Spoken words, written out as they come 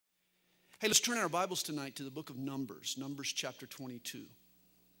Hey, let's turn our Bibles tonight to the book of Numbers, Numbers chapter 22.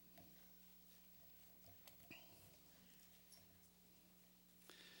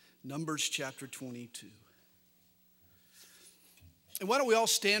 Numbers chapter 22. And why don't we all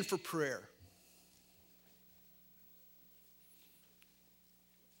stand for prayer?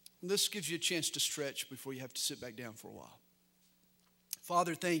 This gives you a chance to stretch before you have to sit back down for a while.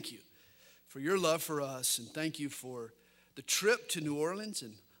 Father, thank you for your love for us, and thank you for the trip to New Orleans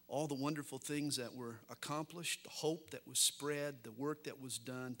and all the wonderful things that were accomplished, the hope that was spread, the work that was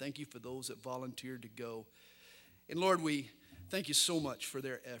done. Thank you for those that volunteered to go. And Lord, we thank you so much for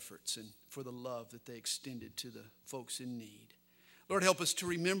their efforts and for the love that they extended to the folks in need. Lord, help us to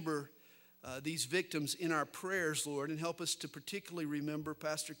remember these victims in our prayers, Lord, and help us to particularly remember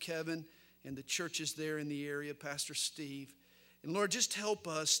Pastor Kevin and the churches there in the area, Pastor Steve. And Lord, just help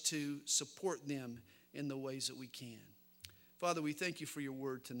us to support them in the ways that we can. Father, we thank you for your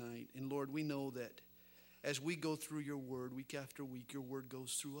word tonight. And Lord, we know that as we go through your word week after week, your word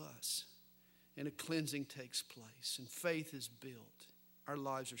goes through us. And a cleansing takes place. And faith is built. Our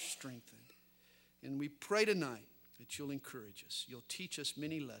lives are strengthened. And we pray tonight that you'll encourage us. You'll teach us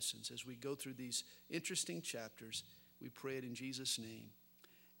many lessons as we go through these interesting chapters. We pray it in Jesus' name.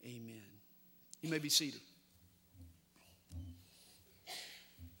 Amen. You may be seated.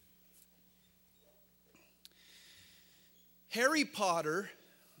 Harry Potter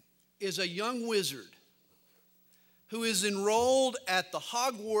is a young wizard who is enrolled at the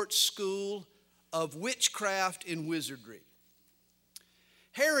Hogwarts School of Witchcraft and Wizardry.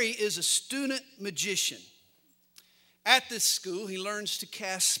 Harry is a student magician. At this school, he learns to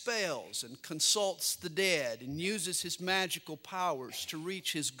cast spells and consults the dead and uses his magical powers to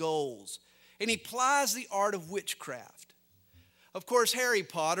reach his goals. And he plies the art of witchcraft. Of course, Harry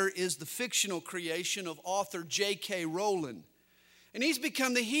Potter is the fictional creation of author J.K. Rowling, and he's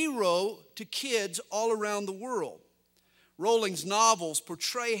become the hero to kids all around the world. Rowling's novels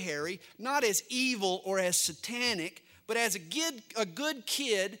portray Harry not as evil or as satanic, but as a good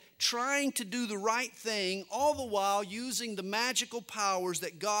kid trying to do the right thing, all the while using the magical powers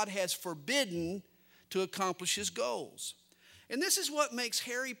that God has forbidden to accomplish his goals. And this is what makes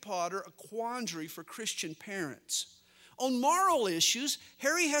Harry Potter a quandary for Christian parents. On moral issues,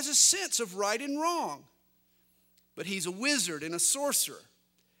 Harry has a sense of right and wrong. But he's a wizard and a sorcerer,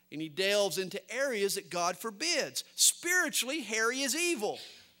 and he delves into areas that God forbids. Spiritually, Harry is evil.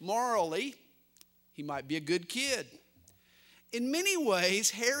 Morally, he might be a good kid. In many ways,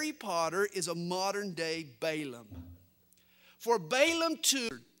 Harry Potter is a modern-day Balaam. For Balaam,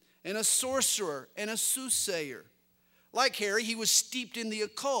 too, and a sorcerer and a soothsayer. Like Harry, he was steeped in the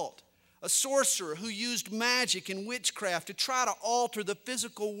occult. A sorcerer who used magic and witchcraft to try to alter the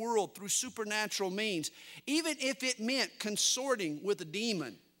physical world through supernatural means, even if it meant consorting with a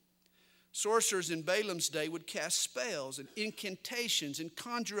demon. Sorcerers in Balaam's day would cast spells and incantations and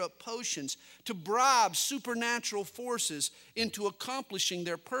conjure up potions to bribe supernatural forces into accomplishing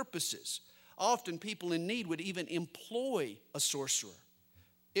their purposes. Often people in need would even employ a sorcerer.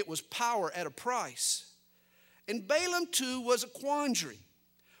 It was power at a price. And Balaam, too, was a quandary.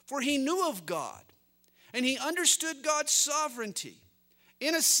 For he knew of God, and he understood God's sovereignty.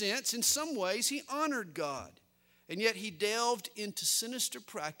 In a sense, in some ways, he honored God, and yet he delved into sinister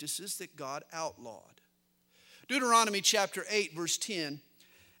practices that God outlawed. Deuteronomy chapter 18,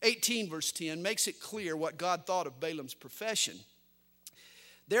 verse 10, makes it clear what God thought of Balaam's profession.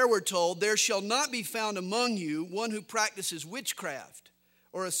 There we're told, "There shall not be found among you one who practices witchcraft,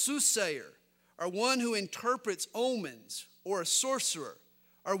 or a soothsayer, or one who interprets omens, or a sorcerer,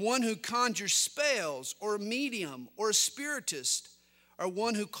 or one who conjures spells, or a medium, or a spiritist, or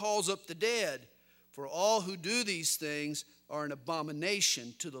one who calls up the dead. For all who do these things are an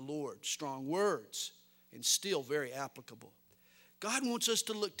abomination to the Lord." Strong words, and still very applicable. God wants us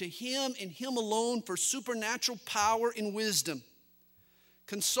to look to him and him alone for supernatural power and wisdom.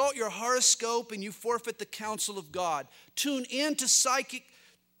 Consult your horoscope and you forfeit the counsel of God. Tune in to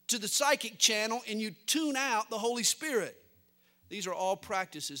the psychic channel and you tune out the Holy Spirit. These are all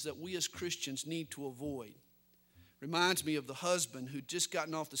practices that we as Christians need to avoid. Reminds me of the husband who'd just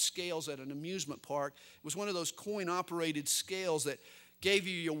gotten off the scales at an amusement park. It was one of those coin-operated scales that gave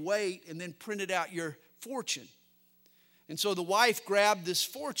you your weight and then printed out your fortune. And so the wife grabbed this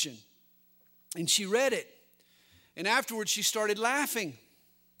fortune and she read it. And afterwards she started laughing.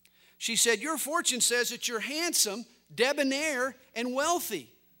 She said, "Your fortune says that you're handsome, debonair, and wealthy.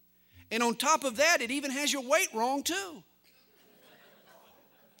 And on top of that, it even has your weight wrong too."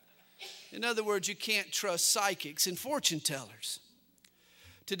 In other words, you can't trust psychics and fortune tellers.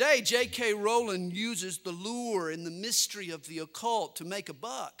 Today, J.K. Rowling uses the lure and the mystery of the occult to make a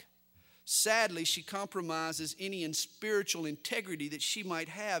buck. Sadly, she compromises any spiritual integrity that she might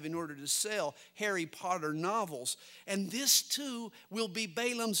have in order to sell Harry Potter novels. And this too will be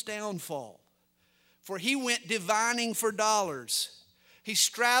Balaam's downfall. For he went divining for dollars. He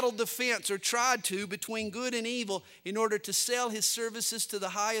straddled the fence, or tried to, between good and evil in order to sell his services to the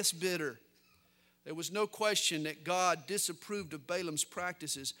highest bidder. There was no question that God disapproved of Balaam's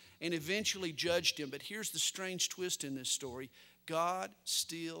practices and eventually judged him. But here's the strange twist in this story. God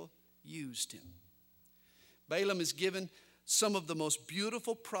still used him. Balaam is given some of the most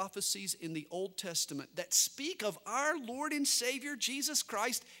beautiful prophecies in the Old Testament that speak of our Lord and Savior Jesus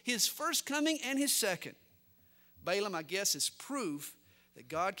Christ, his first coming and his second. Balaam, I guess, is proof that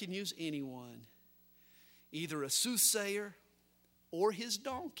God can use anyone, either a soothsayer or his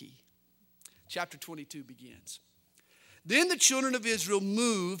donkey. Chapter 22 begins. Then the children of Israel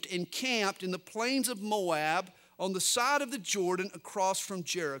moved and camped in the plains of Moab on the side of the Jordan across from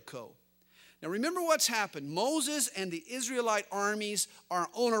Jericho. Now remember what's happened. Moses and the Israelite armies are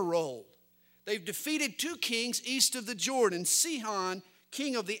on a roll. They've defeated two kings east of the Jordan, Sihon,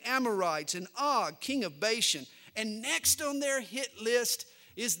 king of the Amorites, and Og, king of Bashan. And next on their hit list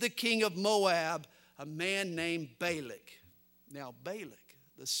is the king of Moab, a man named Balak. Now Balak,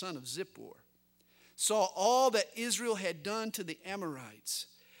 the son of Zippor, saw all that Israel had done to the Amorites.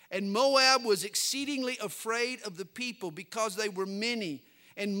 And Moab was exceedingly afraid of the people because they were many.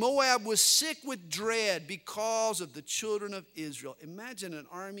 And Moab was sick with dread because of the children of Israel. Imagine an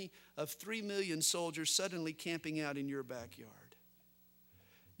army of 3 million soldiers suddenly camping out in your backyard.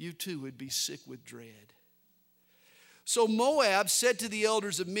 You too would be sick with dread. So Moab said to the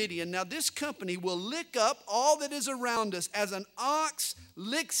elders of Midian, now this company will lick up all that is around us as an ox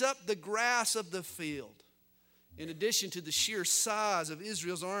licks up the grass of the field. In addition to the sheer size of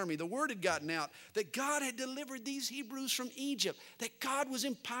Israel's army, the word had gotten out that God had delivered these Hebrews from Egypt, that God was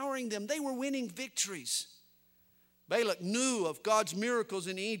empowering them. They were winning victories. Balak knew of God's miracles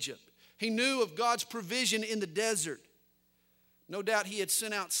in Egypt. He knew of God's provision in the desert. No doubt he had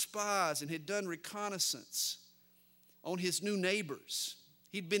sent out spies and had done reconnaissance on his new neighbors.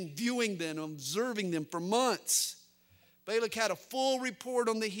 He'd been viewing them, observing them for months. Balak had a full report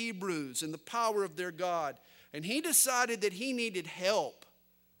on the Hebrews and the power of their God. And he decided that he needed help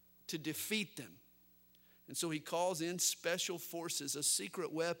to defeat them. And so he calls in special forces, a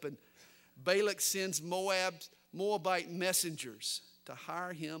secret weapon. Balak sends Moabite messengers to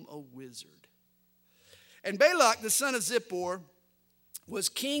hire him a wizard. And Balak, the son of Zippor, was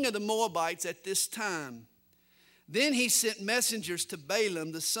king of the Moabites at this time. Then he sent messengers to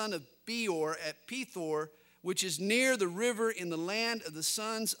Balaam, the son of Beor, at Pethor, which is near the river in the land of the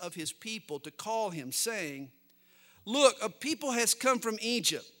sons of his people, to call him, saying, look, a people has come from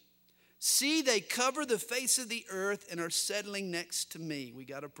Egypt. See, they cover the face of the earth and are settling next to me. We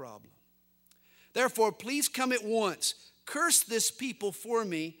got a problem. Therefore, please come at once. Curse this people for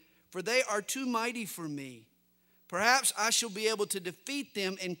me, for they are too mighty for me. Perhaps I shall be able to defeat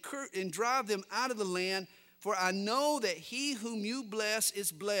them and drive them out of the land, for I know that he whom you bless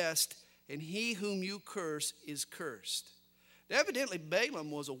is blessed, and he whom you curse is cursed. Evidently,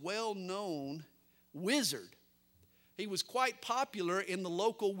 Balaam was a well-known wizard. He was quite popular in the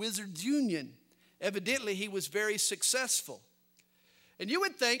local wizards' union. Evidently, he was very successful. And you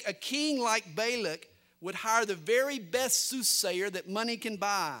would think a king like Balak would hire the very best soothsayer that money can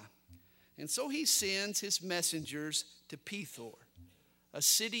buy. And so he sends his messengers to Pethor, a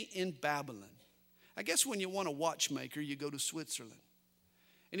city in Babylon. I guess when you want a watchmaker, you go to Switzerland.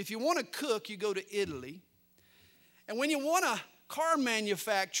 And if you want to cook, you go to Italy. And when you want a car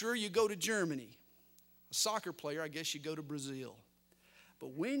manufacturer, you go to Germany. A soccer player, I guess you go to Brazil.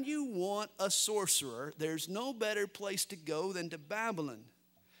 But when you want a sorcerer, there's no better place to go than to Babylon.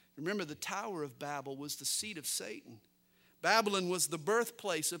 Remember, the Tower of Babel was the seat of Satan. Babylon was the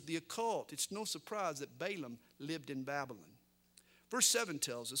birthplace of the occult. It's no surprise that Balaam lived in Babylon. Verse 7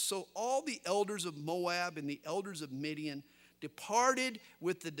 tells us, so all the elders of Moab and the elders of Midian departed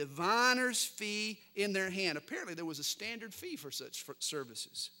with the diviner's fee in their hand. Apparently there was a standard fee for such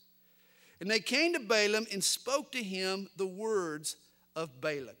services. And they came to Balaam and spoke to him the words of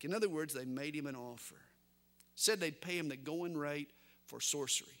Balak. In other words, they made him an offer. Said they'd pay him the going rate for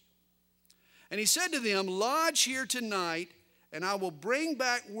sorcery. And he said to them, lodge here tonight, and I will bring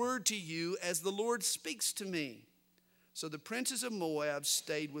back word to you as the Lord speaks to me. So the princes of Moab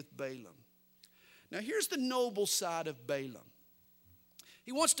stayed with Balaam. Now here's the noble side of Balaam.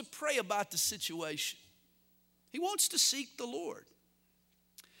 He wants to pray about the situation. He wants to seek the Lord.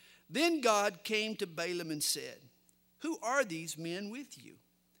 Then God came to Balaam and said, who are these men with you?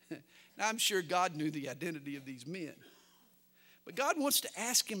 Now I'm sure God knew the identity of these men. But God wants to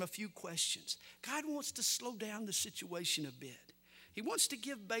ask him a few questions. God wants to slow down the situation a bit. He wants to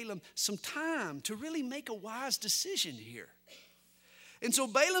give Balaam some time to really make a wise decision here. And so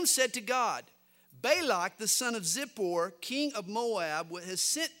Balaam said to God, Balak, the son of Zippor, king of Moab, has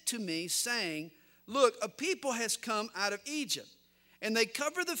sent to me, saying, look, a people has come out of Egypt, and they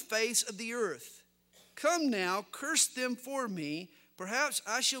cover the face of the earth. Come now, curse them for me. Perhaps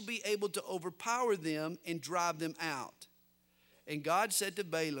I shall be able to overpower them and drive them out. And God said to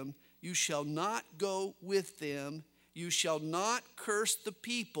Balaam, you shall not go with them. You shall not curse the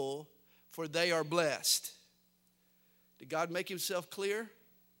people, for they are blessed. Did God make himself clear?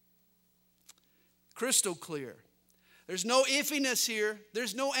 Crystal clear. There's no iffiness here.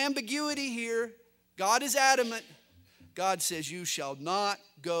 There's no ambiguity here. God is adamant. God says, you shall not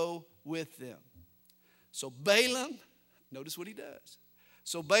go with them. So Balaam, notice what he does.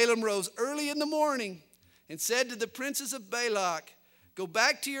 So Balaam rose early in the morning and said to the princes of Balak, go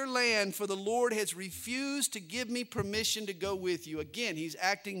back to your land, for the Lord has refused to give me permission to go with you. Again, he's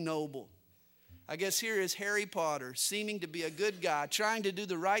acting noble. I guess here is Harry Potter, seeming to be a good guy, trying to do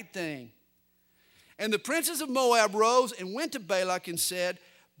the right thing. And the princes of Moab rose and went to Balak and said,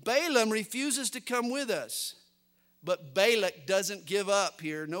 Balaam refuses to come with us. But Balak doesn't give up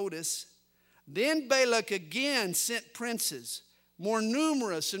here, notice. Then Balak again sent princes, more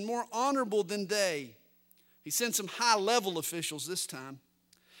numerous and more honorable than they. He sent some high-level officials this time.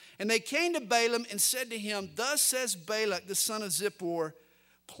 And they came to Balaam and said to him, thus says Balak, the son of Zippor,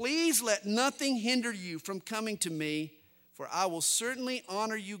 please let nothing hinder you from coming to me, for I will certainly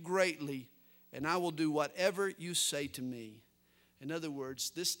honor you greatly, and I will do whatever you say to me. In other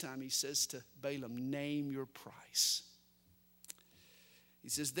words, this time he says to Balaam, name your price. He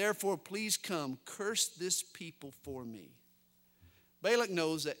says, therefore, please come, curse this people for me. Balak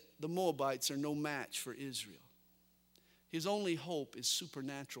knows that the Moabites are no match for Israel. His only hope is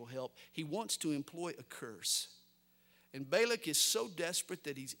supernatural help. He wants to employ a curse. And Balak is so desperate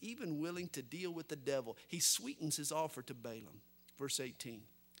that he's even willing to deal with the devil. He sweetens his offer to Balaam. Verse 18.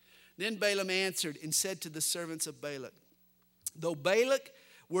 Then Balaam answered and said to the servants of Balak, though Balak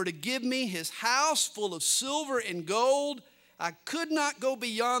were to give me his house full of silver and gold, I could not go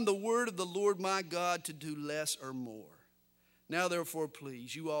beyond the word of the Lord my God to do less or more. Now therefore,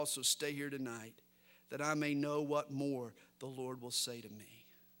 please, you also stay here tonight, that I may know what more the Lord will say to me.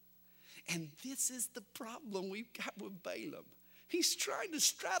 And this is the problem we've got with Balaam. He's trying to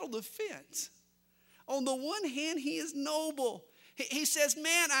straddle the fence. On the one hand, he is noble. He says,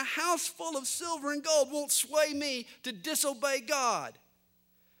 man, a house full of silver and gold won't sway me to disobey God.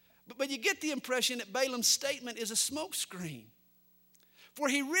 But you get the impression that Balaam's statement is a smokescreen. For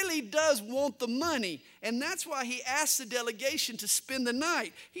he really does want the money, and that's why he asked the delegation to spend the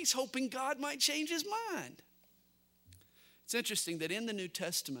night. He's hoping God might change his mind. It's interesting that in the New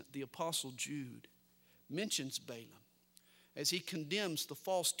Testament, the Apostle Jude mentions Balaam as he condemns the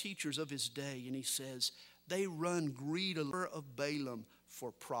false teachers of his day, and he says, they run greedily of Balaam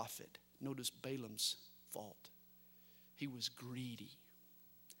for profit. Notice Balaam's fault. He was greedy.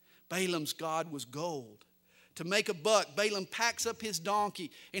 Balaam's god was gold. To make a buck, Balaam packs up his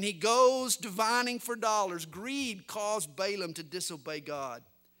donkey and he goes divining for dollars. Greed caused Balaam to disobey God.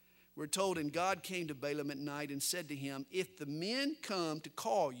 We're told, and God came to Balaam at night and said to him, if the men come to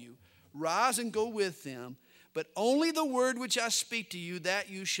call you, rise and go with them, but only the word which I speak to you, that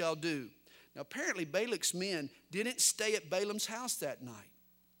you shall do. Now apparently Balak's men didn't stay at Balaam's house that night.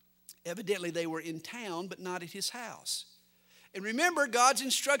 Evidently they were in town, but not at his house. And remember, God's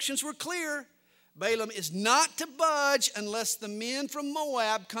instructions were clear. Balaam is not to budge unless the men from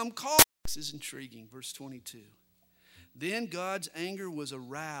Moab come call. This is intriguing. Verse 22. Then God's anger was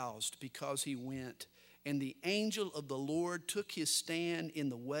aroused because he went, and the angel of the Lord took his stand in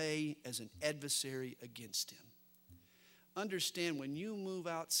the way as an adversary against him. Understand, when you move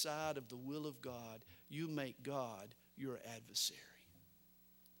outside of the will of God, you make God your adversary.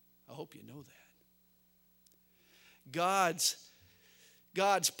 I hope you know that.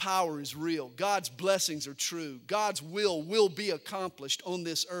 God's power is real. God's blessings are true. God's will be accomplished on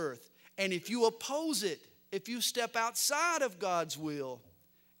this earth. And if you oppose it, if you step outside of God's will,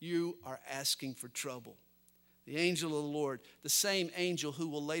 you are asking for trouble. The angel of the Lord, the same angel who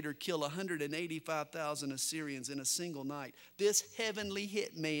will later kill 185,000 Assyrians in a single night, this heavenly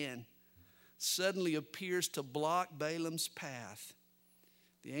hitman suddenly appears to block Balaam's path.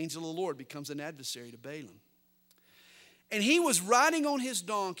 The angel of the Lord becomes an adversary to Balaam. And he was riding on his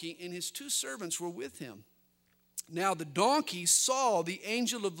donkey, and his two servants were with him. Now the donkey saw the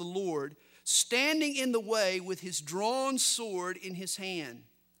angel of the Lord standing in the way with his drawn sword in his hand.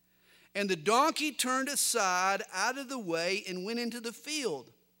 And the donkey turned aside out of the way and went into the field.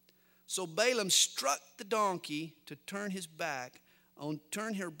 So Balaam struck the donkey to turn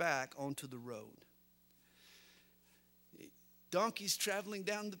her back onto the road. The donkey's traveling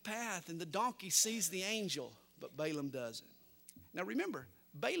down the path, and the donkey sees the angel, but Balaam doesn't. Now remember,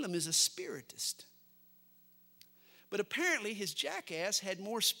 Balaam is a spiritist. But apparently his jackass had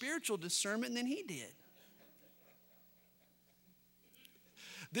more spiritual discernment than he did.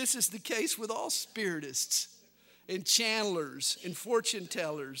 This is the case with all spiritists and channelers and fortune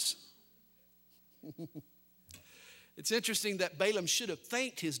tellers. It's interesting that Balaam should have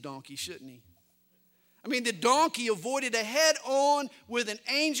thanked his donkey, shouldn't he? I mean, the donkey avoided a head-on with an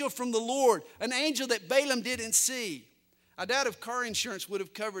angel from the Lord, an angel that Balaam didn't see. I doubt if car insurance would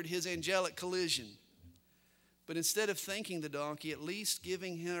have covered his angelic collision. But instead of thanking the donkey, at least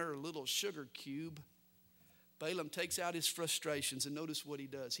giving her a little sugar cube, Balaam takes out his frustrations, and notice what he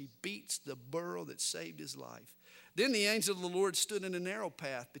does. He beats the burro that saved his life. Then the angel of the Lord stood in a narrow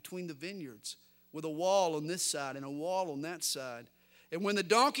path between the vineyards, with a wall on this side and a wall on that side. And when the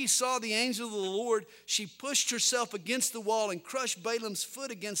donkey saw the angel of the Lord, she pushed herself against the wall and crushed Balaam's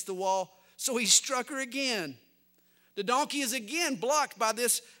foot against the wall, so he struck her again. The donkey is again blocked by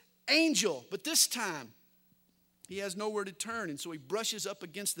this angel, but this time he has nowhere to turn, and so he brushes up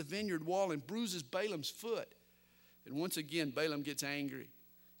against the vineyard wall and bruises Balaam's foot. And once again, Balaam gets angry.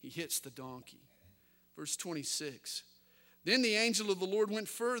 He hits the donkey. Verse 26. Then the angel of the Lord went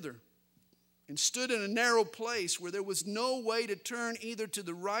further and stood in a narrow place where there was no way to turn either to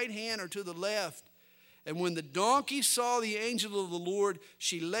the right hand or to the left. And when the donkey saw the angel of the Lord,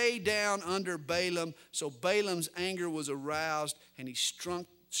 she lay down under Balaam. So Balaam's anger was aroused, and he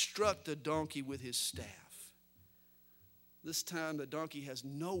struck the donkey with his staff. This time the donkey has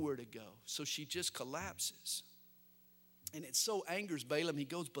nowhere to go, so she just collapses. And it so angers Balaam, he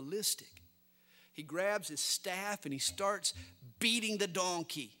goes ballistic. He grabs his staff and he starts beating the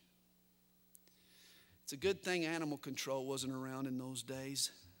donkey. It's a good thing animal control wasn't around in those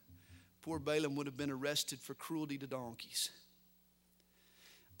days. Poor Balaam would have been arrested for cruelty to donkeys.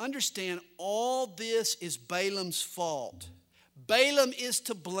 Understand, all this is Balaam's fault. Balaam is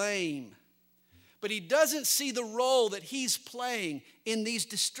to blame. But he doesn't see the role that he's playing in these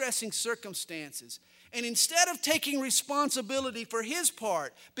distressing circumstances. And instead of taking responsibility for his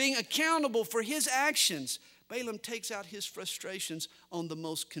part, being accountable for his actions, Balaam takes out his frustrations on the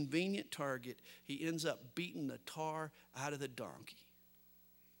most convenient target. He ends up beating the tar out of the donkey.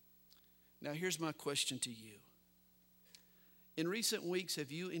 Now here's my question to you. In recent weeks,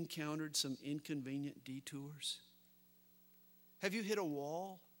 have you encountered some inconvenient detours? Have you hit a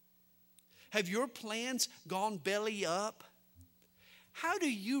wall? Have your plans gone belly up? How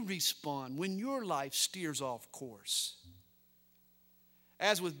do you respond when your life steers off course?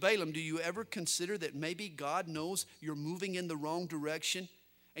 As with Balaam, do you ever consider that maybe God knows you're moving in the wrong direction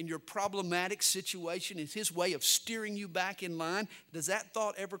and your problematic situation is His way of steering you back in line? Does that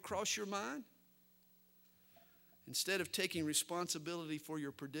thought ever cross your mind? Instead of taking responsibility for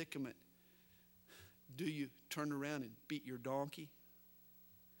your predicament, do you turn around and beat your donkey?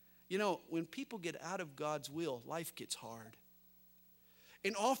 You know, when people get out of God's will, life gets hard.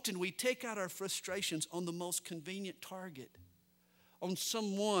 And often we take out our frustrations on the most convenient target, on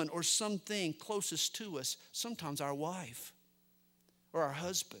someone or something closest to us, sometimes our wife or our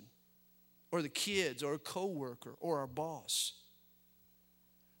husband or the kids or a coworker or our boss.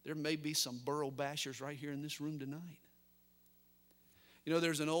 There may be some burro bashers right here in this room tonight. You know,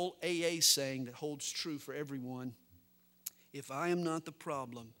 there's an old AA saying that holds true for everyone. If I am not the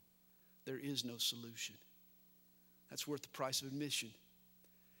problem, there is no solution. That's worth the price of admission.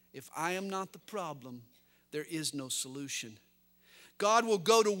 If I am not the problem, there is no solution. God will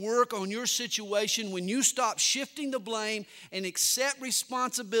go to work on your situation when you stop shifting the blame and accept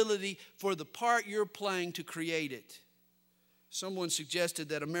responsibility for the part you're playing to create it. Someone suggested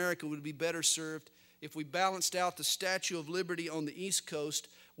that America would be better served if we balanced out the Statue of Liberty on the East Coast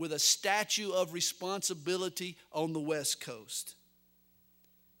with a statue of responsibility on the West Coast.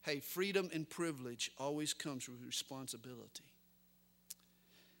 Hey, freedom and privilege always comes with responsibility.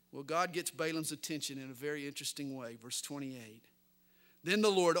 Well, God gets Balaam's attention in a very interesting way. Verse 28. Then the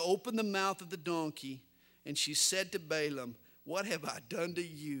Lord opened the mouth of the donkey, and she said to Balaam, "What have I done to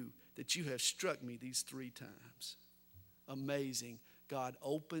you that you have struck me these 3 times?" Amazing. God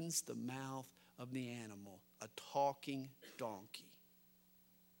opens the mouth of the animal, a talking donkey.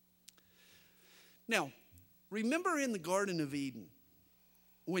 Now, remember in the Garden of Eden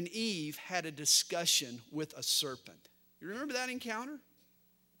when Eve had a discussion with a serpent? You remember that encounter?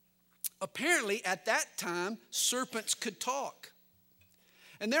 Apparently, at that time, serpents could talk.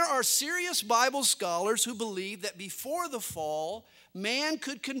 And there are serious Bible scholars who believe that before the fall, man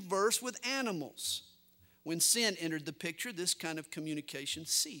could converse with animals. When sin entered the picture, this kind of communication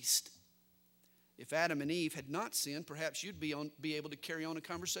ceased. If Adam and Eve had not sinned, perhaps you'd be able to carry on a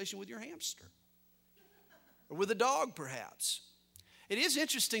conversation with your hamster. Or with a dog, perhaps. It is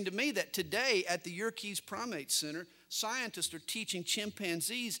interesting to me that today at the Yerkes Primate Center, scientists are teaching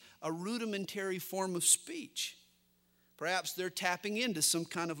chimpanzees a rudimentary form of speech. Perhaps they're tapping into some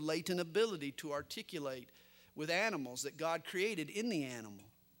kind of latent ability to articulate with animals that God created in the animal.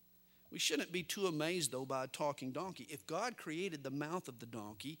 We shouldn't be too amazed, though, by a talking donkey. If God created the mouth of the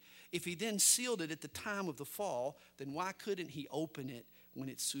donkey, if he then sealed it at the time of the fall, then why couldn't he open it when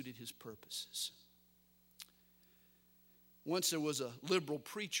it suited his purposes? Once there was a liberal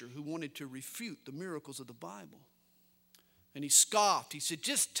preacher who wanted to refute the miracles of the Bible. And he scoffed. He said,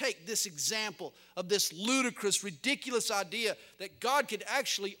 just take this example of this ludicrous, ridiculous idea that God could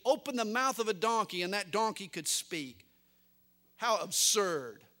actually open the mouth of a donkey and that donkey could speak. How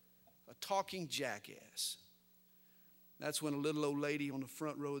absurd. A talking jackass. That's when a little old lady on the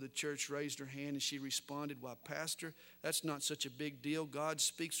front row of the church raised her hand and she responded, why, Pastor, that's not such a big deal. God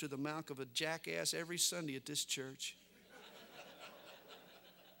speaks through the mouth of a jackass every Sunday at this church.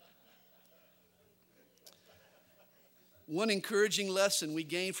 One encouraging lesson we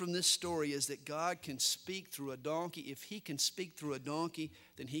gain from this story is that God can speak through a donkey. If he can speak through a donkey,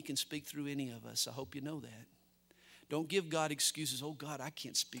 then he can speak through any of us. I hope you know that. Don't give God excuses. Oh, God, I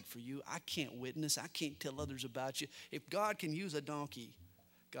can't speak for you. I can't witness. I can't tell others about you. If God can use a donkey,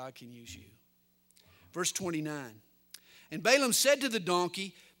 God can use you. Verse 29. And Balaam said to the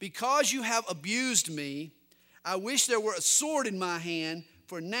donkey, because you have abused me, I wish there were a sword in my hand,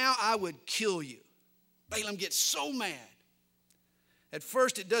 for now I would kill you. Balaam gets so mad. At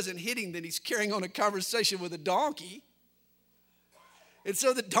first, it doesn't hit him that he's carrying on a conversation with a donkey. And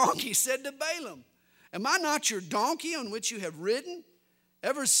so the donkey said to Balaam, am I not your donkey on which you have ridden?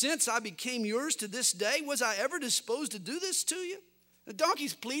 Ever since I became yours to this day, was I ever disposed to do this to you? The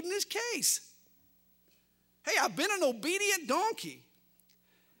donkey's pleading his case. Hey, I've been an obedient donkey.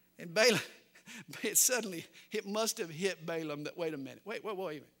 And Balaam, it must have hit Balaam that, wait a minute. Wait a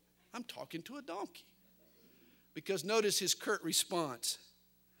minute. I'm talking to a donkey. Because notice his curt response.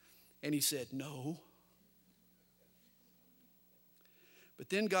 And he said, no. But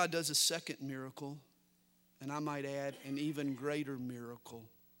then God does a second miracle. And I might add, an even greater miracle.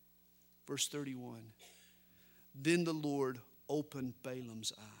 Verse 31. Then the Lord opened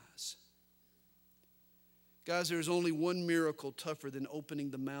Balaam's eyes. Guys, there's only one miracle tougher than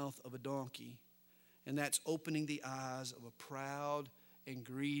opening the mouth of a donkey. And that's opening the eyes of a proud and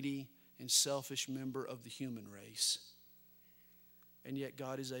greedy and selfish member of the human race. And yet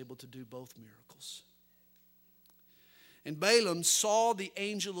God is able to do both miracles. And Balaam saw the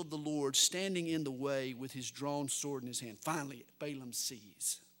angel of the Lord standing in the way with his drawn sword in his hand. Finally, Balaam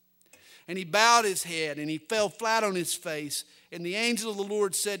sees. And he bowed his head and he fell flat on his face. And the angel of the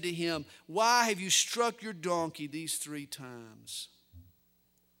Lord said to him, why have you struck your donkey these 3 times?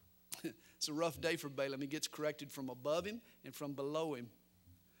 It's a rough day for Balaam. He gets corrected from above him and from below him.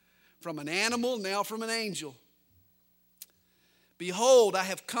 From an animal, now from an angel. Behold, I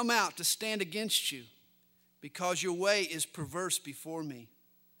have come out to stand against you, because your way is perverse before me.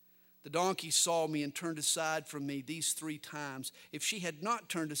 The donkey saw me and turned aside from me these 3 times. If she had not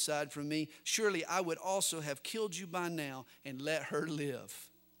turned aside from me, surely I would also have killed you by now and let her live.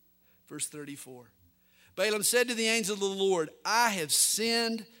 Verse 34. Balaam said to the angel of the Lord, I have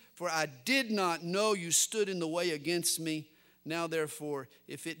sinned, for I did not know you stood in the way against me. Now, therefore,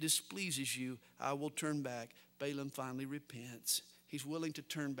 if it displeases you, I will turn back. Balaam finally repents. He's willing to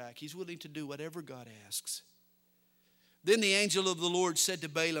turn back. He's willing to do whatever God asks. Then the angel of the Lord said to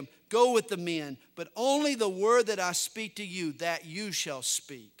Balaam, go with the men, but only the word that I speak to you, that you shall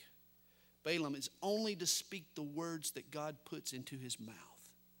speak. Balaam is only to speak the words that God puts into his mouth.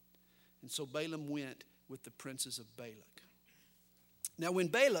 And so Balaam went with the princes of Balak. Now, when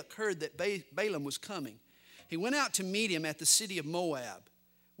Balak heard that Balaam was coming, he went out to meet him at the city of Moab,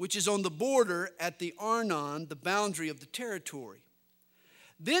 which is on the border at the Arnon, the boundary of the territory.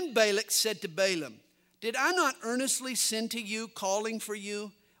 Then Balak said to Balaam, did I not earnestly send to you, calling for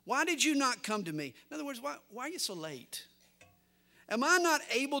you? Why did you not come to me? In other words, why are you so late? Am I not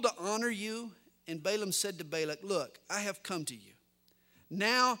able to honor you? And Balaam said to Balak, look, I have come to you.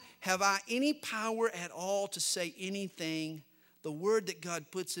 Now have I any power at all to say anything? The word that God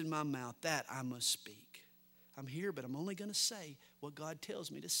puts in my mouth, that I must speak. I'm here, but I'm only going to say what God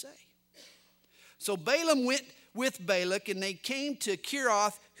tells me to say. So Balaam went with Balak, and they came to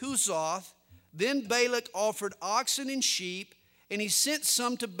Kiriath Huzoth. Then Balak offered oxen and sheep And he sent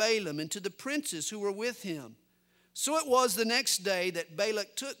some to Balaam and to the princes who were with him. So it was the next day that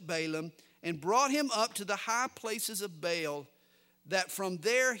Balak took Balaam and brought him up to the high places of Baal, that from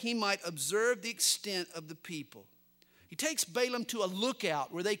there he might observe the extent of the people. He takes Balaam to a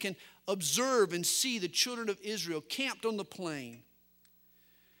lookout where they can observe and see the children of Israel camped on the plain.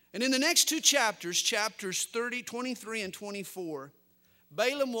 And in the next two chapters, chapters 23 and 24,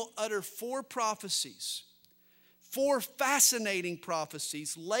 Balaam will utter four prophecies, four fascinating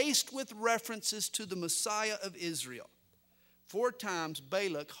prophecies laced with references to the Messiah of Israel. 4 times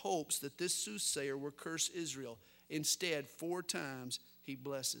Balak hopes that this soothsayer will curse Israel. Instead, 4 times he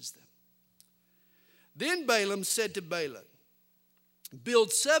blesses them. Then Balaam said to Balak,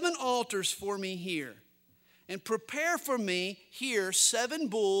 "Build 7 altars for me here, and prepare for me here 7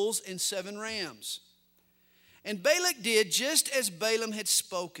 bulls and 7 rams." And Balak did just as Balaam had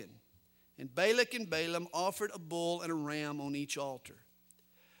spoken. And Balak and Balaam offered a bull and a ram on each altar.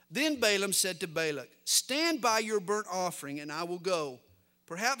 Then Balaam said to Balak, "Stand by your burnt offering, and I will go.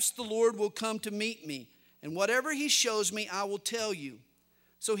 Perhaps the Lord will come to meet me, and whatever he shows me, I will tell you."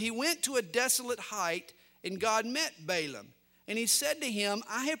 So he went to a desolate height, and God met Balaam. And he said to him,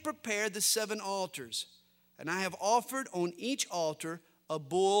 "I have prepared the 7 altars, and I have offered on each altar a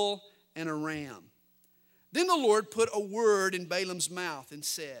bull and a ram." Then the Lord put a word in Balaam's mouth and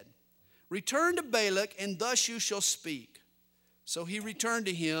said, "Return to Balak, and thus you shall speak." So he returned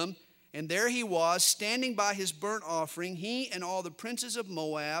to him, and there he was, standing by his burnt offering, he and all the princes of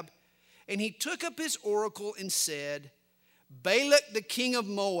Moab. And he took up his oracle and said, "Balak the king of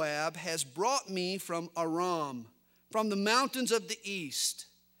Moab has brought me from Aram, from the mountains of the east.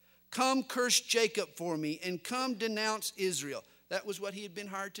 Come curse Jacob for me, and come denounce Israel." That was what he had been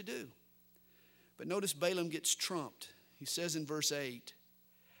hired to do. But notice Balaam gets trumped. He says in verse 8,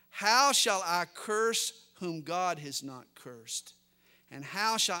 "How shall I curse whom God has not cursed? And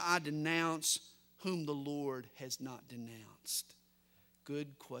how shall I denounce whom the Lord has not denounced?"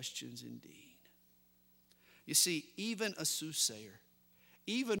 Good questions indeed. You see, even a soothsayer,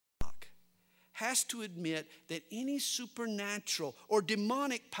 even Balaam, has to admit that any supernatural or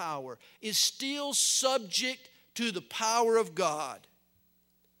demonic power is still subject to the power of God.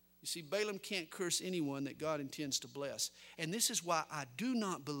 You see, Balaam can't curse anyone that God intends to bless. And this is why I do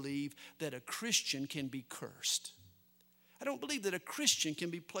not believe that a Christian can be cursed. I don't believe that a Christian can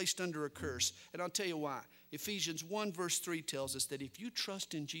be placed under a curse. And I'll tell you why. Ephesians 1 verse 3 tells us that if you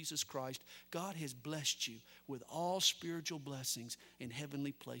trust in Jesus Christ, God has blessed you with all spiritual blessings in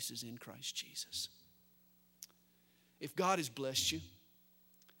heavenly places in Christ Jesus. If God has blessed you,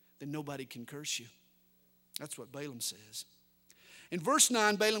 then nobody can curse you. That's what Balaam says. In verse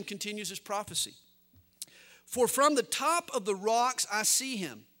 9, Balaam continues his prophecy. "For from the top of the rocks I see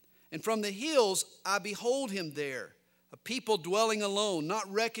him, and from the hills I behold him there, a people dwelling alone,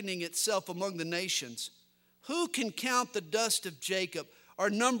 not reckoning itself among the nations. Who can count the dust of Jacob, or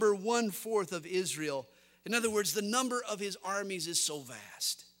number 1/4 of Israel?" In other words, the number of his armies is so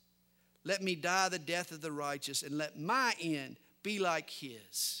vast. "Let me die the death of the righteous, and let my end be like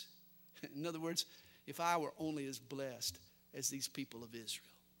his." In other words, if I were only as blessed as these people of Israel.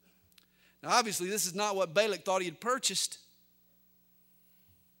 Now, obviously, this is not what Balak thought he had purchased.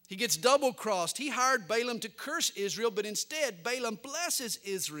 He gets double-crossed. He hired Balaam to curse Israel, but instead Balaam blesses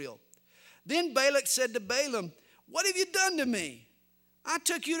Israel. Then Balak said to Balaam, "What have you done to me? I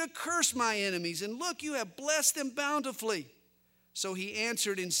took you to curse my enemies, and look, you have blessed them bountifully." So he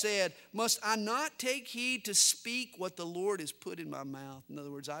answered and said, "Must I not take heed to speak what the Lord has put in my mouth?" In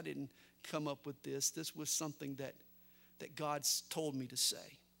other words, I didn't come up with this. This was something that God's told me to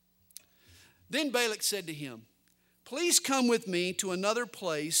say. Then Balak said to him, "Please come with me to another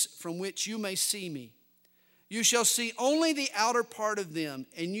place from which you may see me. You shall see only the outer part of them,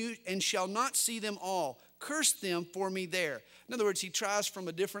 and shall not see them all. Curse them for me there." In other words, he tries from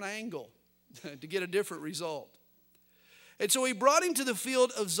a different angle to get a different result. And so he brought him to the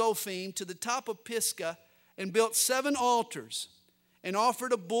field of Zophim, to the top of Pisgah, and built 7 altars, and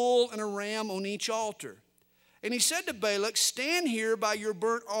offered a bull and a ram on each altar. And he said to Balak, "Stand here by your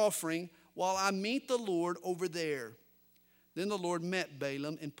burnt offering while I meet the Lord over there." Then the Lord met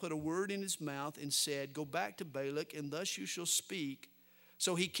Balaam and put a word in his mouth and said, "Go back to Balak, and thus you shall speak."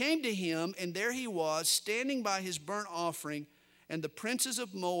 So he came to him, and there he was, standing by his burnt offering, and the princes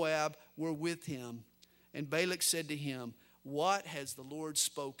of Moab were with him. And Balak said to him, "What has the Lord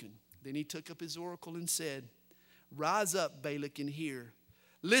spoken?" Then he took up his oracle and said, "Rise up, Balak, and hear.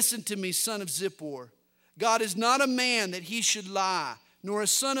 Listen to me, son of Zippor. God is not a man that he should lie, nor a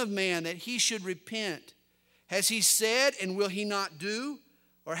son of man that he should repent. Has he said, and will he not do?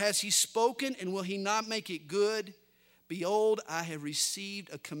 Or has he spoken, and will he not make it good? Behold, I have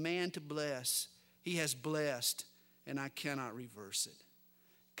received a command to bless. He has blessed, and I cannot reverse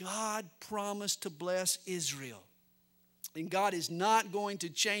it. God promised to bless Israel. And God is not going to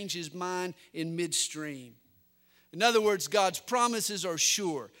change his mind in midstream. In other words, God's promises are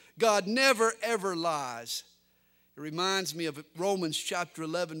sure. God never, ever lies. It reminds me of Romans chapter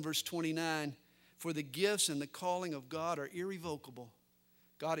 11, verse 29. For the gifts and the calling of God are irrevocable.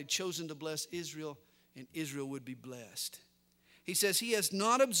 God had chosen to bless Israel, and Israel would be blessed. He says, he has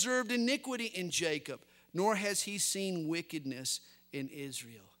not observed iniquity in Jacob, nor has he seen wickedness in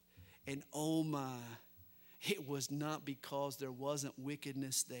Israel. And oh my, it was not because there wasn't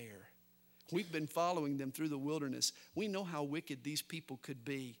wickedness there. We've been following them through the wilderness. We know how wicked these people could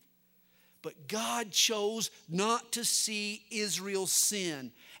be. But God chose not to see Israel's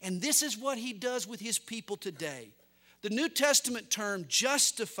sin. And this is what he does with his people today. The New Testament term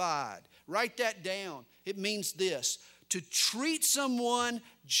justified, write that down. It means this: to treat someone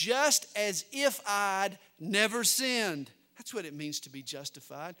just as if I'd never sinned. That's what it means to be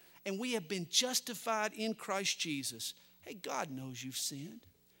justified. And we have been justified in Christ Jesus. Hey, God knows you've sinned.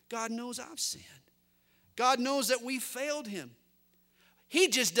 God knows I've sinned. God knows that we failed him. He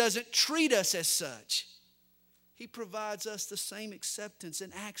just doesn't treat us as such. He provides us the same acceptance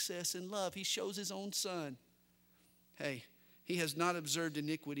and access and love. He shows his own son. Hey, he has not observed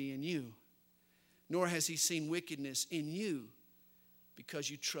iniquity in you, nor has he seen wickedness in you,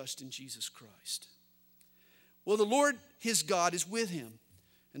 because you trust in Jesus Christ. Well, the Lord, his God, is with him,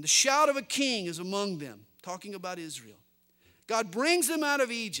 and the shout of a king is among them, talking about Israel. God brings them out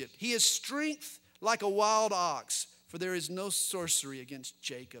of Egypt. He has strength like a wild ox, for there is no sorcery against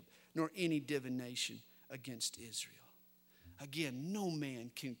Jacob, nor any divination against Israel. Again, no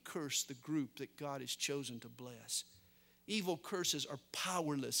man can curse the group that God has chosen to bless. Evil curses are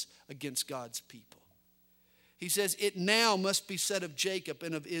powerless against God's people. He says, it now must be said of Jacob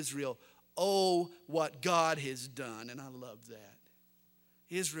and of Israel, oh, what God has done. And I love that.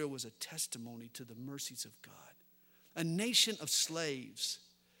 Israel was a testimony to the mercies of God. A nation of slaves,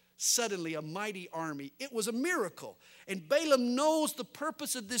 suddenly a mighty army. It was a miracle. And Balaam knows the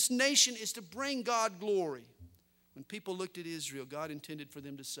purpose of this nation is to bring God glory. When people looked at Israel, God intended for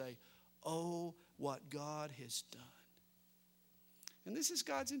them to say, oh, what God has done. And this is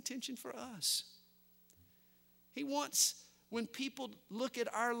God's intention for us. He wants, when people look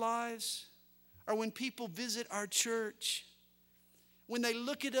at our lives, or when people visit our church, when they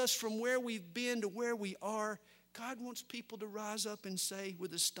look at us from where we've been to where we are, God wants people to rise up and say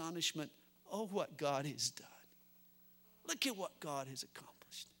with astonishment, oh, what God has done. Look at what God has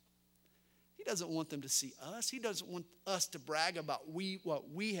accomplished. He doesn't want them to see us. He doesn't want us to brag about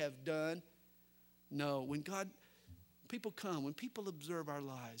what we have done. No, when people come, when people observe our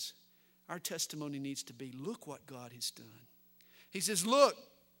lives, our testimony needs to be, look what God has done. He says, look,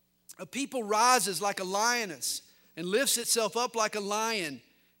 a people rises like a lioness and lifts itself up like a lion.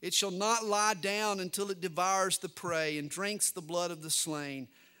 It shall not lie down until it devours the prey and drinks the blood of the slain.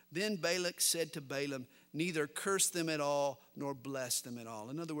 Then Balak said to Balaam, neither curse them at all nor bless them at all.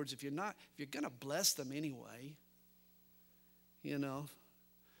 In other words, if you're going to bless them anyway, if you're not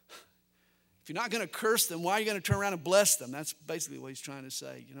going to curse them, why are you going to turn around and bless them? That's basically what he's trying to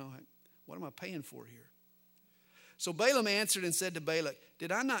say. What am I paying for here? So Balaam answered and said to Balak,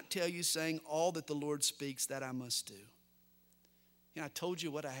 did I not tell you, saying, all that the Lord speaks, that I must do? I told you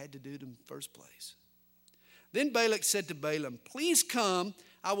what I had to do in the first place. Then Balak said to Balaam, please come,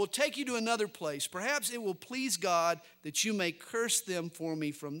 I will take you to another place. Perhaps it will please God that you may curse them for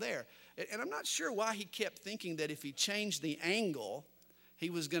me from there. And I'm not sure why he kept thinking that if he changed the angle, he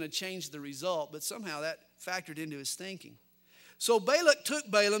was going to change the result, but somehow that factored into his thinking. So Balak took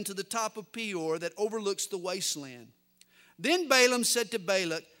Balaam to the top of Peor that overlooks the wasteland. Then Balaam said to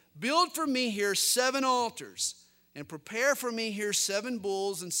Balak, build for me here 7 altars, and prepare for me here 7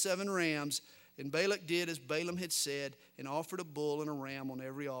 bulls and 7 rams. And Balak did as Balaam had said, and offered a bull and a ram on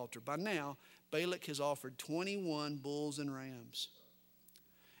every altar. By now, Balak has offered 21 bulls and rams.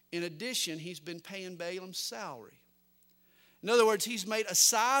 In addition, he's been paying Balaam's salary. In other words, he's made a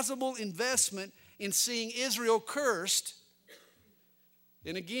sizable investment in seeing Israel cursed.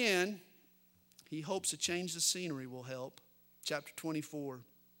 And again, he hopes a change of scenery will help. Chapter 24.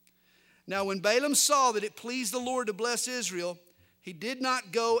 Now when Balaam saw that it pleased the Lord to bless Israel, he did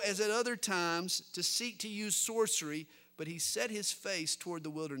not go as at other times to seek to use sorcery, but he set his face toward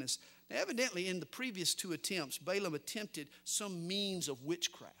the wilderness. Now evidently in the previous 2 attempts, Balaam attempted some means of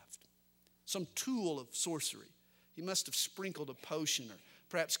witchcraft, some tool of sorcery. He must have sprinkled a potion or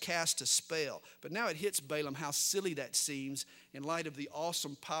perhaps cast a spell. But now it hits Balaam how silly that seems in light of the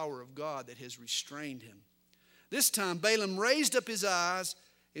awesome power of God that has restrained him. This time Balaam raised up his eyes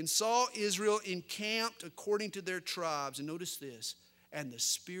and saw Israel encamped according to their tribes. And notice this, and the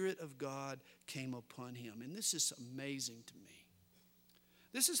Spirit of God came upon him. And this is amazing to me.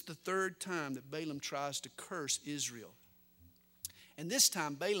 This is the third time that Balaam tries to curse Israel. And this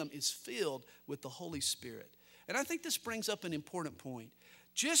time Balaam is filled with the Holy Spirit. And I think this brings up an important point.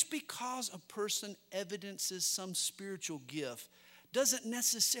 Just because a person evidences some spiritual gift doesn't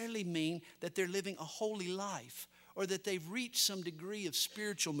necessarily mean that they're living a holy life or that they've reached some degree of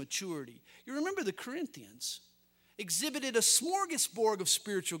spiritual maturity. You remember the Corinthians exhibited a smorgasbord of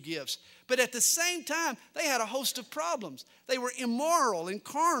spiritual gifts, but at the same time, they had a host of problems. They were immoral and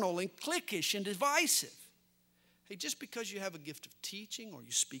carnal and cliquish and divisive. Hey, just because you have a gift of teaching or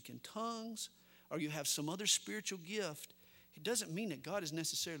you speak in tongues or you have some other spiritual gift, it doesn't mean that God is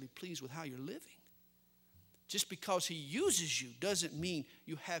necessarily pleased with how you're living. Just because he uses you doesn't mean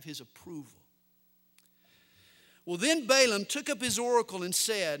you have his approval. Well, then Balaam took up his oracle and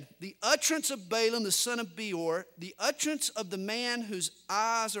said, the utterance of Balaam the son of Beor, the utterance of the man whose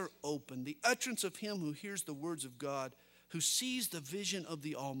eyes are open, the utterance of him who hears the words of God, who sees the vision of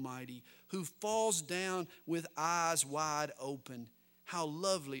the Almighty, who falls down with eyes wide open. How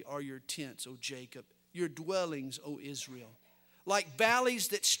lovely are your tents, O Jacob, your dwellings, O Israel. Like valleys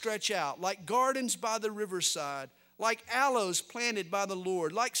that stretch out, like gardens by the riverside, like aloes planted by the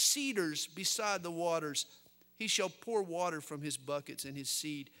Lord, like cedars beside the waters. He shall pour water from his buckets, and his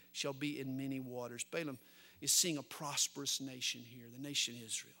seed shall be in many waters. Balaam is seeing a prosperous nation here, the nation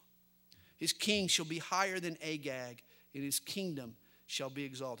Israel. His king shall be higher than Agag, and his kingdom shall be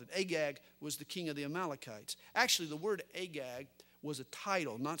exalted. Agag was the king of the Amalekites. Actually, the word Agag was a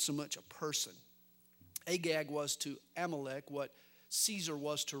title, not so much a person. Agag was to Amalek what Caesar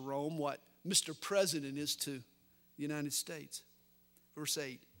was to Rome, what Mr. President is to the United States. Verse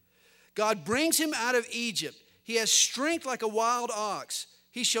 8. God brings him out of Egypt. He has strength like a wild ox.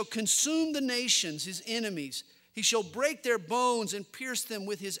 He shall consume the nations, his enemies. He shall break their bones and pierce them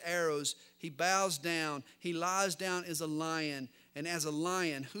with his arrows. He bows down. He lies down as a lion. And as a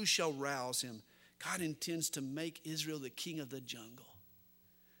lion, who shall rouse him? God intends to make Israel the king of the jungle,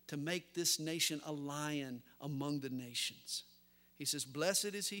 to make this nation a lion among the nations. He says,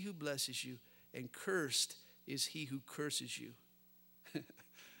 blessed is he who blesses you, and cursed is he who curses you.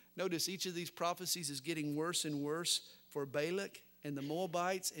 Notice each of these prophecies is getting worse and worse for Balak and the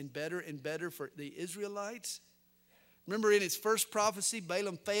Moabites and better for the Israelites. Remember in his first prophecy,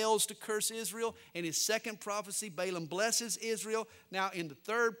 Balaam fails to curse Israel. In his second prophecy, Balaam blesses Israel. Now in the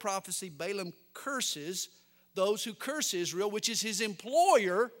third prophecy, Balaam curses those who curse Israel, which is his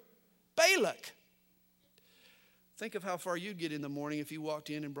employer, Balak. Think of how far you'd get in the morning if you walked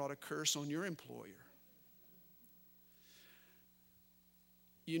in and brought a curse on your employer.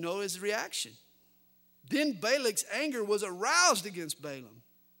 You know his reaction. Then Balak's anger was aroused against Balaam,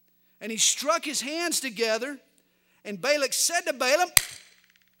 and he struck his hands together, and Balak said to Balaam,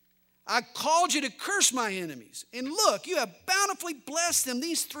 I called you to curse my enemies, and look, you have bountifully blessed them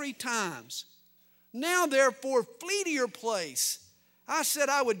these 3 times. Now therefore flee to your place. I said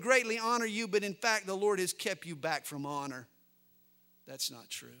I would greatly honor you, but in fact the Lord has kept you back from honor. That's not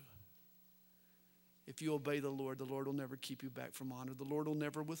true. If you obey the Lord will never keep you back from honor. The Lord will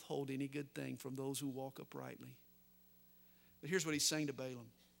never withhold any good thing from those who walk uprightly. But here's what he's saying to Balaam.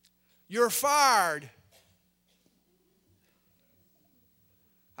 You're fired.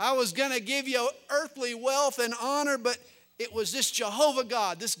 I was going to give you earthly wealth and honor, but it was this Jehovah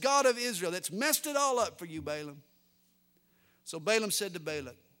God, this God of Israel, that's messed it all up for you, Balaam. So Balaam said to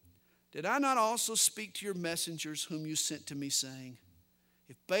Balak, did I not also speak to your messengers whom you sent to me, saying,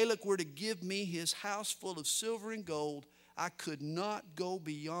 if Balak were to give me his house full of silver and gold, I could not go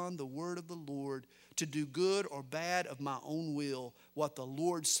beyond the word of the Lord to do good or bad of my own will, what the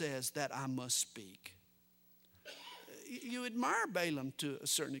Lord says that I must speak. You admire Balaam to a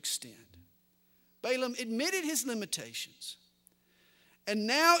certain extent. Balaam admitted his limitations. And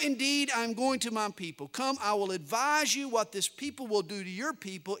now indeed I'm going to my people. Come, I will advise you what this people will do to your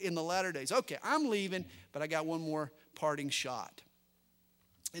people in the latter days. Okay, I'm leaving, but I got one more parting shot.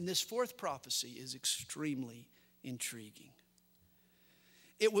 And this fourth prophecy is extremely intriguing.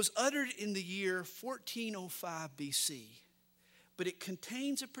 It was uttered in the year 1405 BC, but it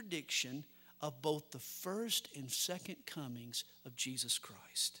contains a prediction of both the first and second comings of Jesus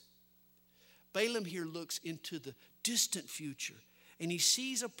Christ. Balaam here looks into the distant future, and he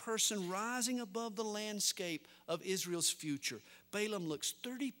sees a person rising above the landscape of Israel's future. Balaam looks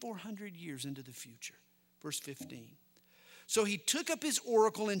 3,400 years into the future. Verse 15. So he took up his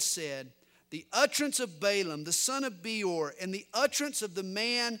oracle and said, the utterance of Balaam, the son of Beor, and the utterance of the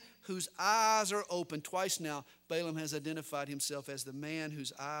man whose eyes are open. Twice now, Balaam has identified himself as the man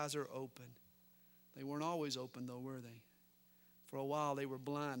whose eyes are open. They weren't always open, though, were they? For a while they were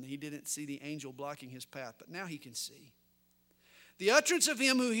blind. He didn't see the angel blocking his path, but now he can see. The utterance of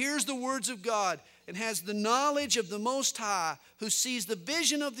him who hears the words of God and has the knowledge of the Most High, who sees the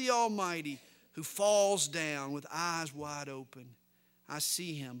vision of the Almighty, who falls down with eyes wide open. I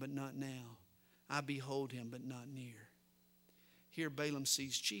see him, but not now. I behold him, but not near. Here Balaam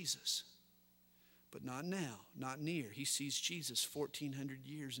sees Jesus, but not now, not near. He sees Jesus 1,400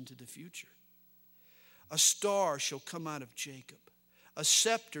 years into the future. A star shall come out of Jacob. A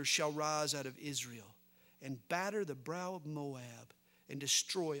scepter shall rise out of Israel and batter the brow of Moab and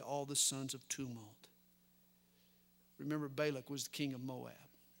destroy all the sons of tumult. Remember, Balak was the king of Moab.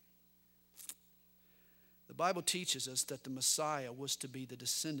 The Bible teaches us that the Messiah was to be the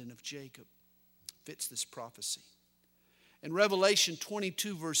descendant of Jacob. Fits this prophecy. In Revelation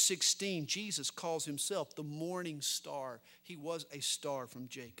 22, verse 16, Jesus calls himself the morning star. He was a star from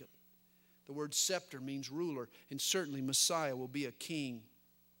Jacob. The word scepter means ruler, and certainly Messiah will be a king.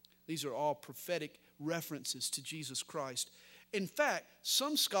 These are all prophetic references to Jesus Christ. In fact,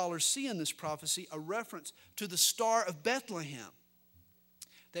 some scholars see in this prophecy a reference to the Star of Bethlehem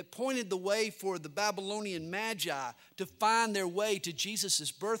that pointed the way for the Babylonian Magi to find their way to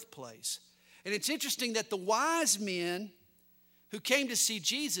Jesus' birthplace. And it's interesting that the wise men who came to see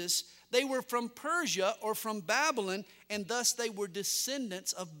Jesus, they were from Persia or from Babylon, and thus they were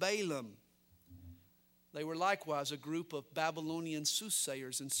descendants of Balaam. They were likewise a group of Babylonian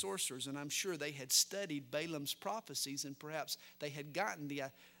soothsayers and sorcerers, and I'm sure they had studied Balaam's prophecies, and perhaps they had gotten the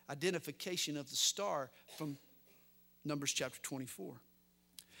identification of the star from Numbers chapter 24.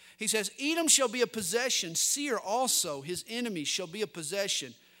 He says, Edom shall be a possession, Seir also, his enemies, shall be a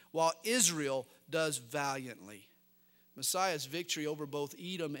possession, while Israel does valiantly. Messiah's victory over both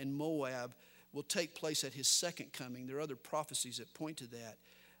Edom and Moab will take place at his second coming. There are other prophecies that point to that.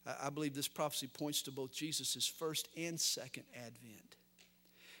 I believe this prophecy points to both Jesus' first and second advent.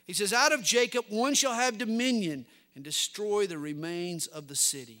 He says, out of Jacob one shall have dominion and destroy the remains of the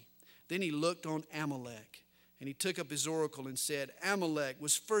city. Then he looked on Amalek, and he took up his oracle and said, Amalek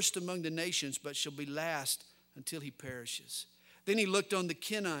was first among the nations, but shall be last until he perishes. Then he looked on the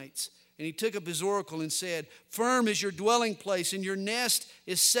Kenites, and he took up his oracle and said, firm is your dwelling place, and your nest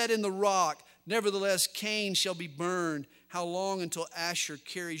is set in the rock. Nevertheless, Cain shall be burned. How long until Asher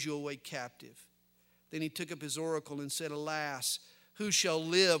carries you away captive? Then he took up his oracle and said, alas, who shall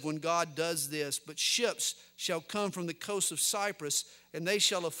live when God does this? But ships shall come from the coast of Cyprus, and they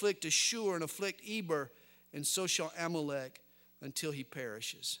shall afflict Ashur and afflict Eber, and so shall Amalek until he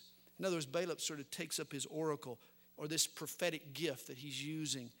perishes. In other words, Balaam sort of takes up his oracle, or this prophetic gift that he's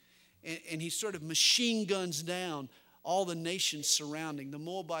using, and he sort of machine guns down all the nations surrounding, the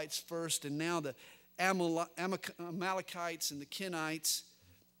Moabites first, and now the Amalekites and the Kenites,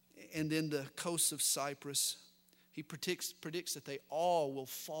 and then the coasts of Cyprus. He predicts that they all will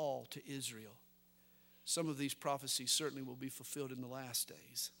fall to Israel. Some of these prophecies certainly will be fulfilled in the last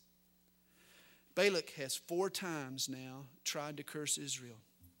days. Balak has 4 times now tried to curse Israel,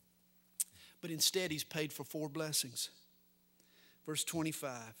 but instead he's paid for 4 blessings. Verse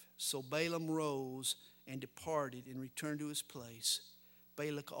 25, so Balaam rose and departed and returned to his place.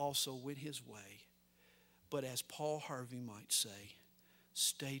 Balak also went his way. But as Paul Harvey might say,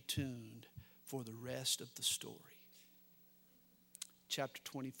 stay tuned for the rest of the story. Chapter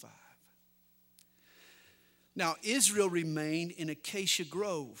 25. Now Israel remained in Acacia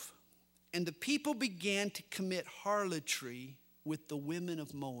Grove, and the people began to commit harlotry with the women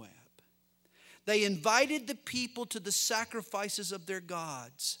of Moab. They invited the people to the sacrifices of their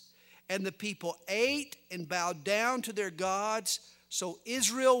gods, and the people ate and bowed down to their gods. So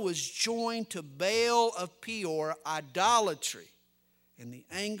Israel was joined to Baal of Peor, idolatry, and the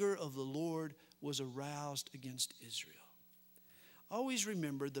anger of the Lord was aroused against Israel. Always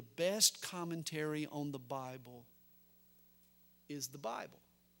remember, the best commentary on the Bible is the Bible.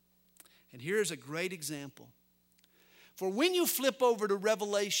 And here's a great example. For when you flip over to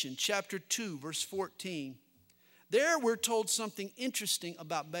Revelation chapter 2, verse 14, there we're told something interesting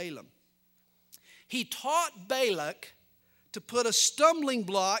about Balaam. He taught Balak to put a stumbling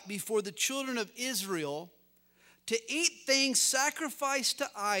block before the children of Israel, to eat things sacrificed to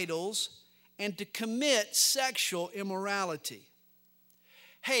idols, and to commit sexual immorality.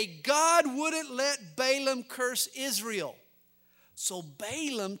 Hey, God wouldn't let Balaam curse Israel. So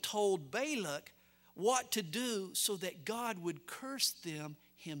Balaam told Balak what to do so that God would curse them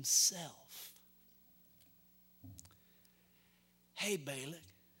himself. Hey, Balak,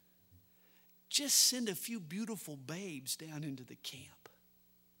 just send a few beautiful babes down into the camp.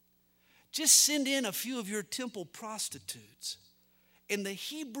 just send in a few of your temple prostitutes, and the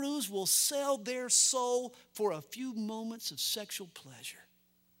Hebrews will sell their soul for a few moments of sexual pleasure.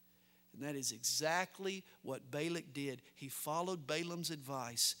 And that is exactly what Balak did. He followed Balaam's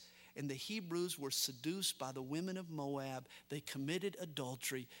advice, and the Hebrews were seduced by the women of Moab. They committed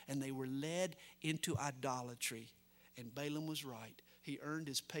adultery, and they were led into idolatry. And Balaam was right. He earned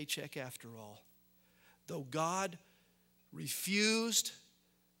his paycheck after all. Though God refused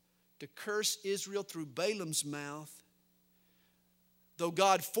to curse Israel through Balaam's mouth, though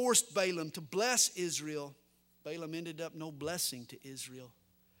God forced Balaam to bless Israel, Balaam ended up no blessing to Israel.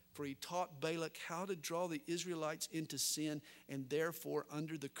 For he taught Balak how to draw the Israelites into sin and therefore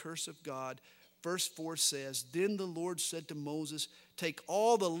under the curse of God. Verse 4 says, Then the Lord said to Moses, Take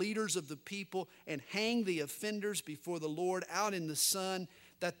all the leaders of the people and hang the offenders before the Lord out in the sun,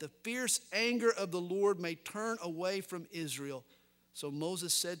 that the fierce anger of the Lord may turn away from Israel. So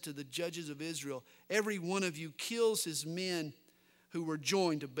Moses said to the judges of Israel, Every one of you kills his men who were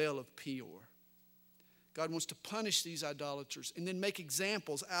joined to Baal of Peor. God wants to punish these idolaters and then make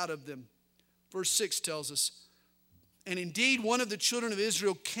examples out of them. Verse 6 tells us, And indeed one of the children of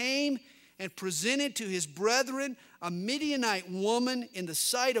Israel came and presented to his brethren a Midianite woman in the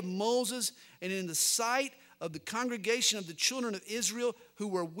sight of Moses and in the sight of the congregation of the children of Israel who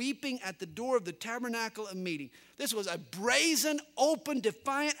were weeping at the door of the tabernacle of meeting. This was a brazen, open,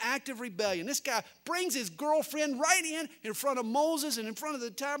 defiant act of rebellion. This guy brings his girlfriend right in front of Moses and in front of the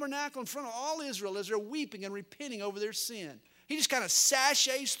tabernacle, in front of all Israel as they're weeping and repenting over their sin. He just kind of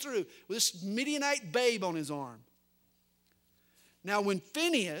sashays through with this Midianite babe on his arm. Now when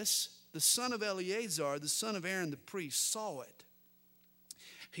Phinehas, the son of Eleazar, the son of Aaron the priest, saw it,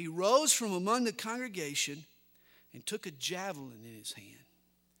 he rose from among the congregation and took a javelin in his hand.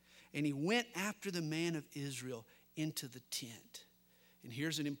 And he went after the man of Israel into the tent. And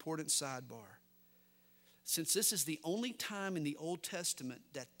here's an important sidebar. Since this is the only time in the Old Testament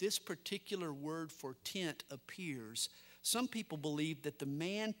that this particular word for tent appears, some people believe that the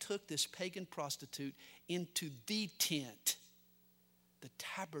man took this pagan prostitute into the tent, the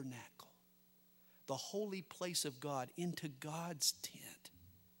tabernacle, the holy place of God, into God's tent.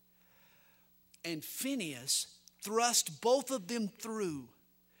 And Phinehas thrust both of them through,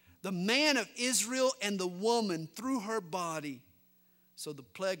 the man of Israel and the woman, through her body. So the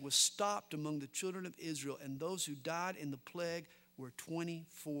plague was stopped among the children of Israel, and those who died in the plague were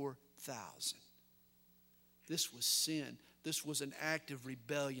 24,000. This was sin. This was an act of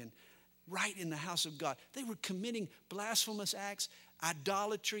rebellion right in the house of God. They were committing blasphemous acts,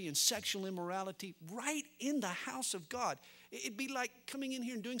 idolatry, and sexual immorality right in the house of God. It'd be like coming in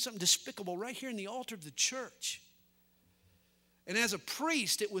here and doing something despicable right here in the altar of the church. And as a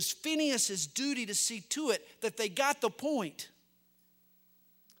priest, it was Phinehas' duty to see to it that they got the point.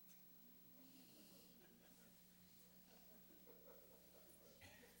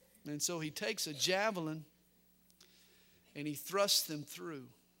 And so he takes a javelin and he thrusts them through,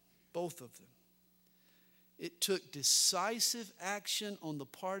 both of them. It took decisive action on the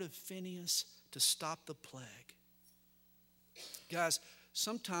part of Phinehas to stop the plague. Guys,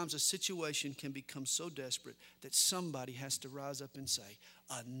 sometimes a situation can become so desperate that somebody has to rise up and say,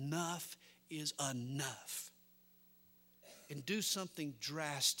 enough is enough. And do something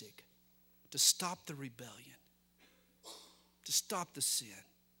drastic to stop the rebellion, to stop the sin.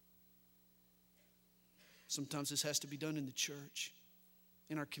 Sometimes this has to be done in the church,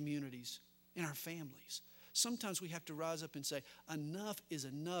 in our communities, in our families. Sometimes we have to rise up and say, enough is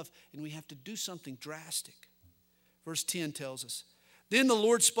enough, and we have to do something drastic. Verse 10 tells us, Then the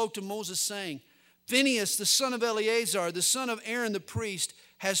Lord spoke to Moses, saying, Phinehas, the son of Eleazar, the son of Aaron the priest,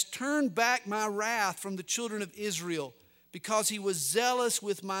 has turned back my wrath from the children of Israel, because he was zealous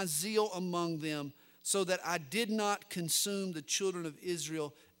with my zeal among them, so that I did not consume the children of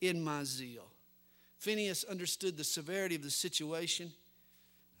Israel in my zeal. Phinehas understood the severity of the situation.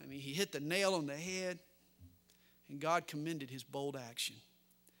 I mean, he hit the nail on the head, and God commended his bold action.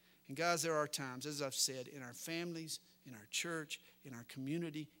 And guys, there are times, as I've said, in our families, in our church, in our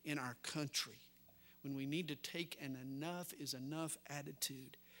community, in our country, when we need to take an enough is enough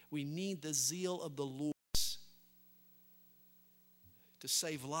attitude. We need the zeal of the Lord to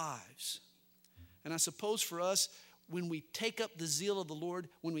save lives. And I suppose for us, when we take up the zeal of the Lord,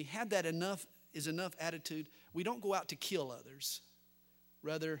 when we have that enough is enough attitude, we don't go out to kill others.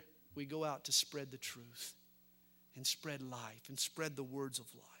 Rather, we go out to spread the truth and spread life and spread the words of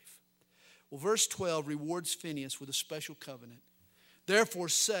life. Well, verse 12 rewards Phinehas with a special covenant. Therefore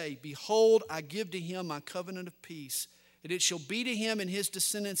say, Behold, I give to him my covenant of peace, And it shall be to him and his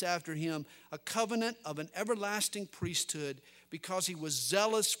descendants after him a covenant of an everlasting priesthood, because he was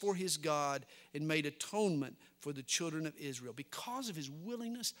zealous for his God and made atonement for the children of Israel. Because of his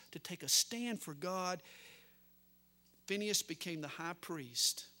willingness to take a stand for God, Phinehas became the high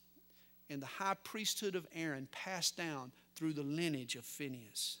priest, and the high priesthood of Aaron passed down through the lineage of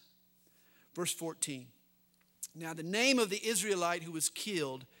Phinehas. Verse 14. Now the name of the Israelite who was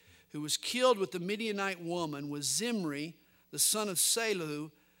killed with the Midianite woman, was Zimri, the son of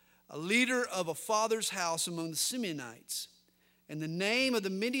Salu, a leader of a father's house among the Simeonites. And the name of the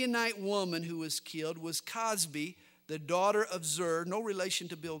Midianite woman who was killed was Cosbi, the daughter of Zer. No relation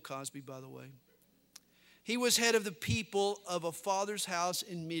to Bill Cosby, by the way. He was head of the people of a father's house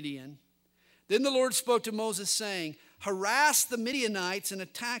in Midian. Then the Lord spoke to Moses, saying, harass the Midianites and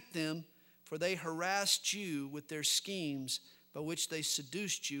attack them, for they harassed you with their schemes, by which they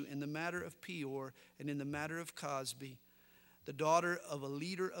seduced you in the matter of Peor and in the matter of Cosbi, the daughter of a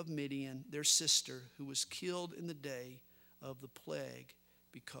leader of Midian, their sister, who was killed in the day of the plague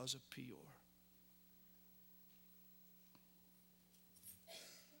because of Peor.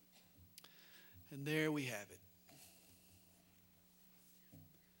 And there we have it.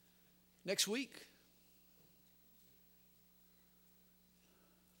 Next week,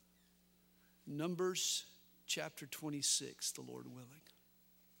 Numbers chapter 26, the Lord willing.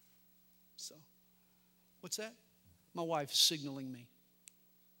 So, what's that? My wife is signaling me.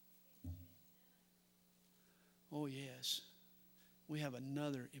 Oh, yes. We have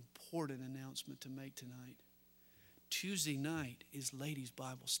another important announcement to make tonight. Tuesday night is Ladies'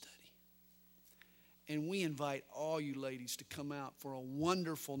 Bible Study. And we invite all you ladies to come out for a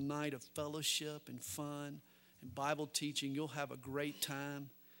wonderful night of fellowship and fun and Bible teaching. You'll have a great time.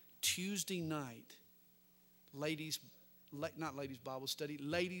 Tuesday night, not ladies Bible study,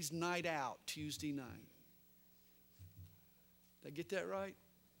 ladies night out Tuesday night. Did I get that right?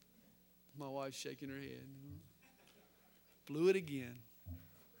 My wife's shaking her head. Blew it again.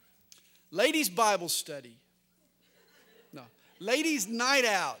 Ladies Bible study. No, ladies night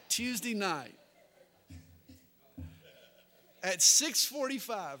out Tuesday night at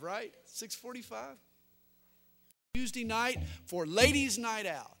 6:45, right? 6:45. Tuesday night for ladies night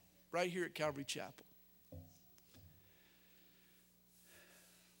out right here at Calvary Chapel.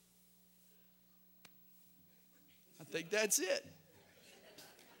 I think that's it.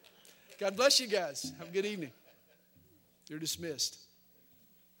 God bless you guys. Have a good evening. You're dismissed.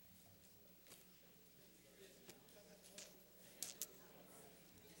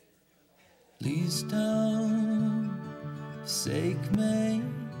 Please don't forsake me.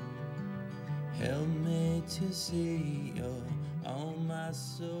 Help me to see you on my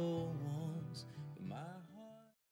soul.